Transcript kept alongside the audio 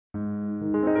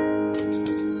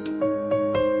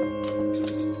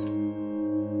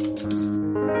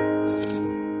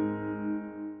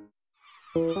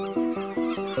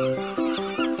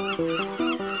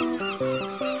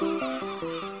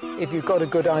you've got a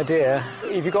good idea,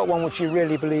 if you've got one which you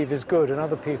really believe is good and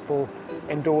other people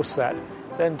endorse that,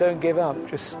 then don't give up.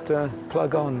 Just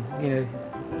plug on,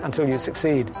 until you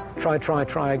succeed.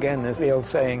 Try again, is the old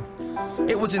saying.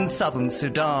 It was in southern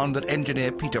Sudan that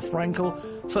engineer Peter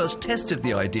Frankel first tested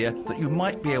the idea that you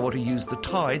might be able to use the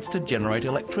tides to generate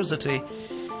electricity.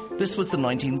 This was the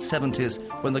 1970s,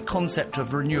 when the concept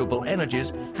of renewable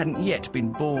energies hadn't yet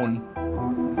been born.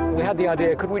 We had the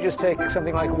idea, could we just take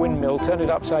something like a windmill, turn it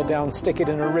upside down, stick it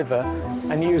in a river,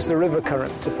 and use the river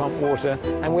current to pump water?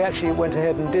 And we actually went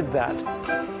ahead and did that.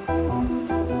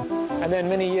 And then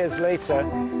many years later,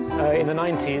 in the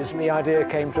 90s, the idea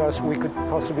came to us we could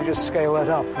possibly just scale that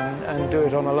up and do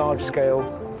it on a large scale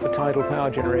for tidal power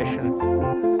generation.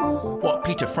 What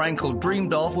Peter Frankel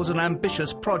dreamed of was an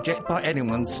ambitious project by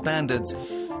anyone's standards.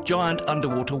 Giant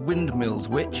underwater windmills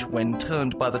which, when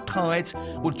turned by the tides,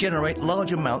 would generate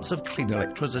large amounts of clean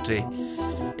electricity.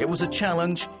 It was a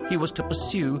challenge he was to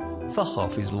pursue for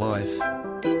half his life.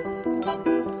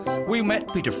 We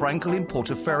met Peter Frankel in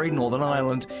Portaferry, Northern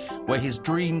Ireland, where his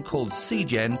dream, called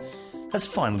CGen, has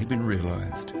finally been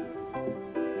realised.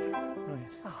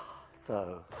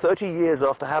 So, 30 years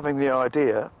after having the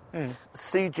idea,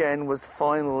 CGen was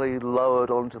finally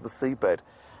lowered onto the seabed.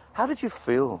 How did you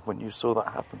feel when you saw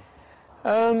that happen?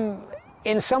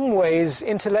 In some ways,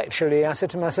 intellectually, I said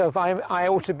to myself, I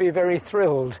ought to be very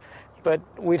thrilled. But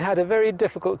we'd had a very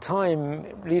difficult time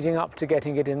leading up to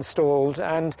getting it installed,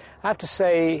 and I have to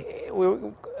say,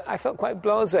 I felt quite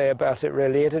blasé about it,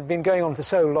 really. It had been going on for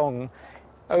so long.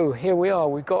 Oh, here we are,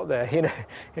 we got there,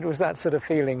 It was that sort of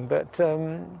feeling. But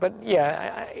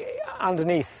yeah,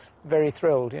 underneath, very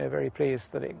thrilled, very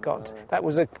pleased that it got. That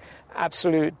was an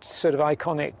absolute sort of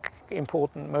iconic,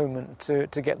 important moment to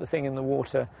get the thing in the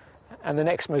water. And the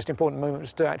next most important moment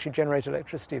was to actually generate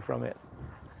electricity from it.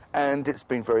 And it's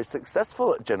been very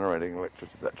successful at generating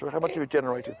electricity. How much have you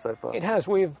generated so far? It has.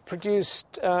 We've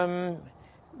produced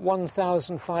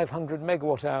 1,500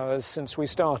 megawatt hours since we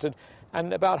started,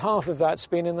 and about half of that's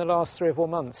been in the last 3 or 4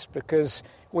 months, because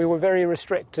we were very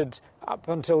restricted up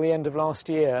until the end of last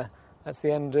year, that's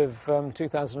the end of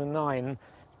 2009,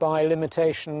 by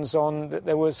limitations on that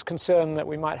there was concern that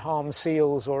we might harm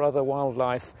seals or other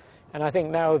wildlife. And I think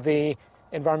now the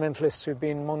environmentalists who've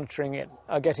been monitoring it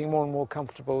are getting more and more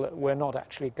comfortable that we're not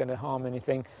actually going to harm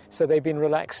anything. So they've been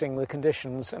relaxing the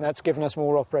conditions, and that's given us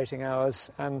more operating hours.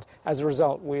 And as a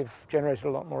result, we've generated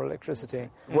a lot more electricity.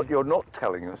 What you're not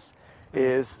telling us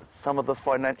is some of the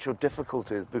financial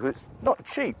difficulties, because it's not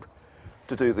cheap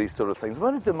to do these sort of things.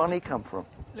 Where did the money come from?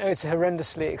 No, it's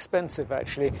horrendously expensive,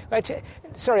 actually.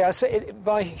 Sorry, I say it,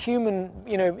 by human,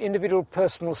 individual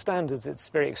personal standards, it's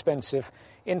very expensive.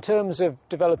 In terms of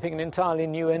developing an entirely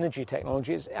new energy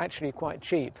technology, it's actually quite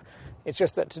cheap. It's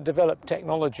just that to develop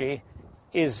technology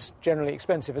is generally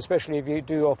expensive, especially if you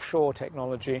do offshore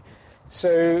technology.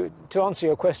 So, to answer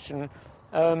your question,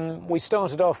 we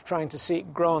started off trying to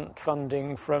seek grant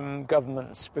funding from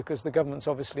governments, because the governments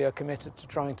obviously are committed to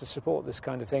trying to support this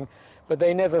kind of thing, but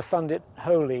they never fund it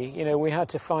wholly. We had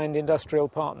to find industrial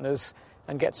partners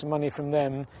and get some money from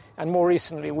them. And more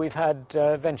recently, we've had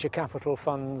venture capital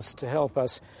funds to help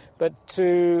us. But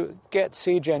to get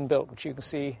CGen built, which you can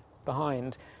see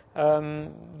behind,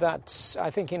 that's,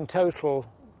 I think, in total,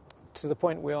 to the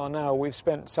point we are now, we've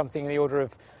spent something in the order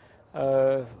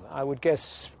of, I would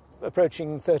guess,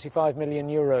 approaching 35 million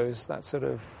euros, that sort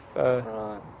of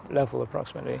level,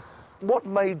 approximately. What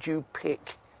made you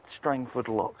pick Strangford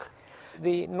Lough?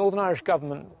 The Northern Irish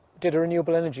government did a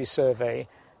renewable energy survey,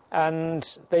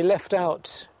 and they left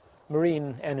out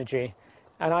marine energy.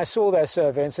 And I saw their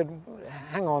survey and said,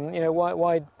 hang on,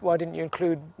 why didn't you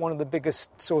include one of the biggest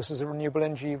sources of renewable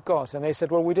energy you've got? And they said,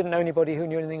 well, we didn't know anybody who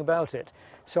knew anything about it.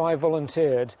 So I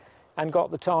volunteered and got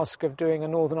the task of doing a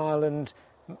Northern Ireland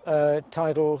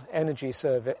tidal energy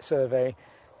survey.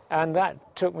 And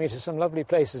that took me to some lovely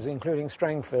places, including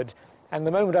Strangford. And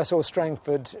the moment I saw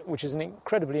Strangford, which is an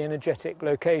incredibly energetic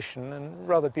location and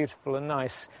rather beautiful and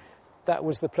nice, that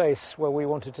was the place where we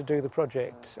wanted to do the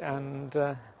project. And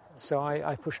so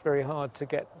I pushed very hard to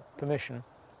get permission.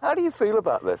 How do you feel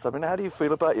about this? How do you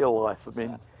feel about your life?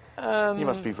 You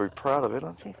must be very proud of it,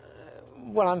 aren't you?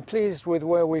 Well, I'm pleased with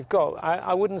where we've got.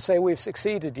 I wouldn't say we've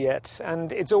succeeded yet.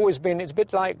 And it's always been, it's a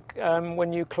bit like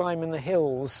when you climb in the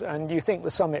hills and you think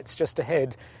the summit's just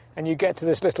ahead, and you get to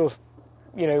this little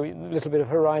bit of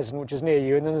horizon which is near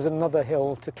you, and then there's another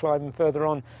hill to climb further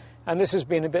on. And this has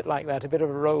been a bit like that, a bit of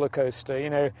a roller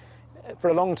coaster.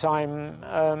 For a long time,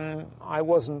 I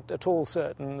wasn't at all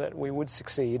certain that we would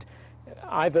succeed,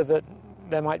 either that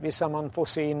there might be some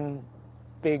unforeseen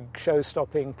big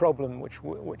show-stopping problem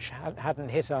which hadn't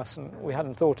hit us and we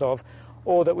hadn't thought of,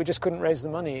 or that we just couldn't raise the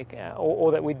money,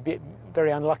 or that we'd be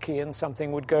very unlucky and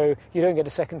something would go, you don't get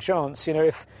a second chance. You know,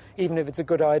 even if it's a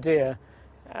good idea,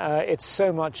 it's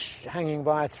so much hanging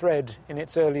by a thread in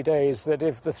its early days that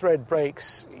if the thread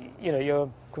breaks, you know,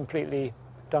 you're completely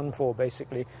done for,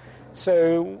 basically.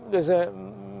 So there's a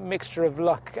mixture of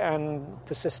luck and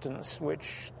persistence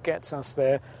which gets us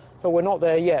there. But we're not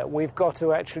there yet. We've got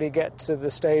to actually get to the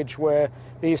stage where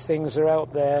these things are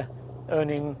out there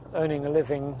earning a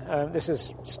living. This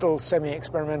is still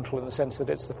semi-experimental in the sense that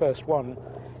it's the first one.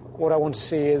 What I want to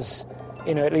see is,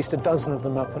 you know, at least a dozen of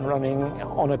them up and running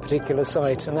on a particular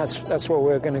site, and that's what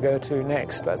we're going to go to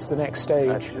next. That's the next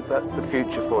stage. That's the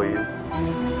future for you.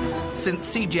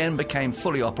 Since CGen became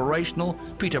fully operational,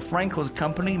 Peter Frankel's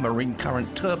company, Marine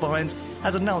Current Turbines,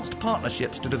 has announced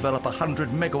partnerships to develop a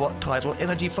 100-megawatt tidal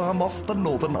energy farm off the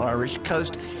northern Irish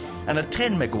coast and a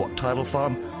 10-megawatt tidal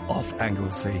farm off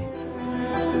Anglesey.